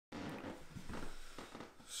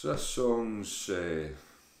This song's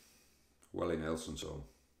Willie Nelson song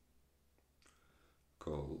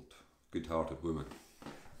called Good Hearted Woman.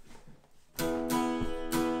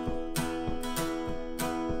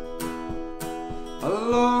 A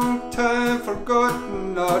long time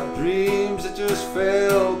forgotten, our dreams that just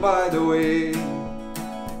fell by the way.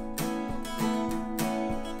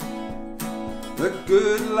 The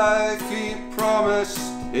good life he promised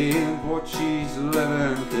ain't what she's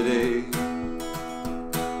living today.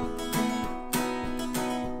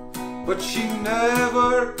 But she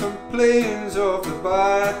never complains of the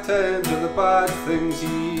bad times or the bad things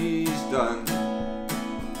he's done.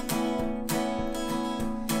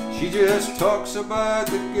 She just talks about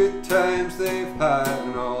the good times they've had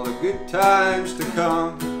and all the good times to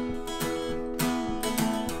come.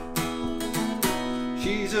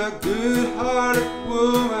 She's a good-hearted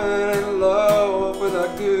woman in love with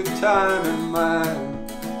a good time in mind.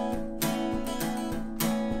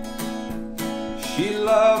 She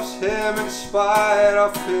loves him in spite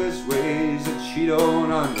of his ways that she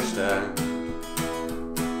don't understand.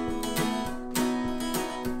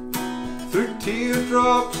 Through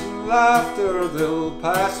teardrops and laughter they'll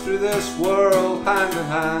pass through this world hand in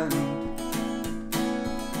hand.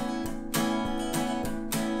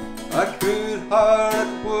 A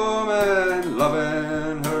good-hearted woman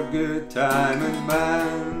loving her good time and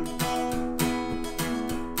man.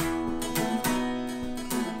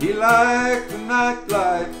 He liked the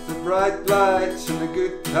nightlife, the bright lights and the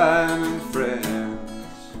good time and friends.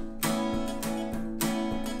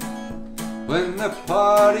 When the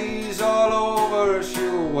party's all over,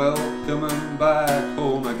 she'll welcome him back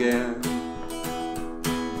home again.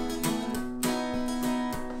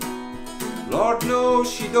 Lord knows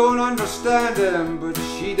she don't understand him, but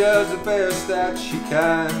she does the best that she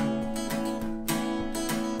can.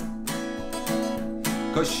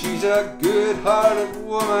 'Cause she's a good-hearted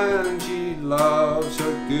woman, she loves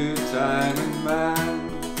her good time and man.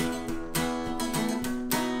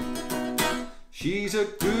 She's a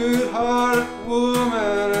good-hearted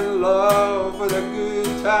woman in love with a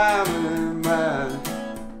good time and man.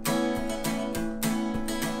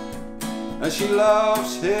 And she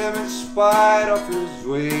loves him in spite of his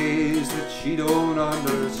ways that she don't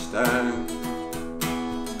understand.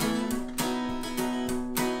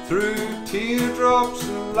 Through teardrops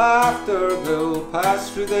and laughter they'll pass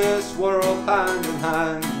through this world hand in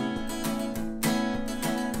hand.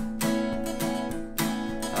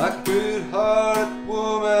 A good-hearted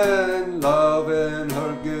woman loving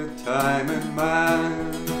her good time and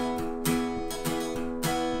man.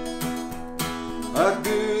 A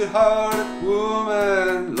good-hearted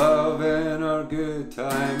woman loving her good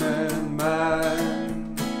time and man.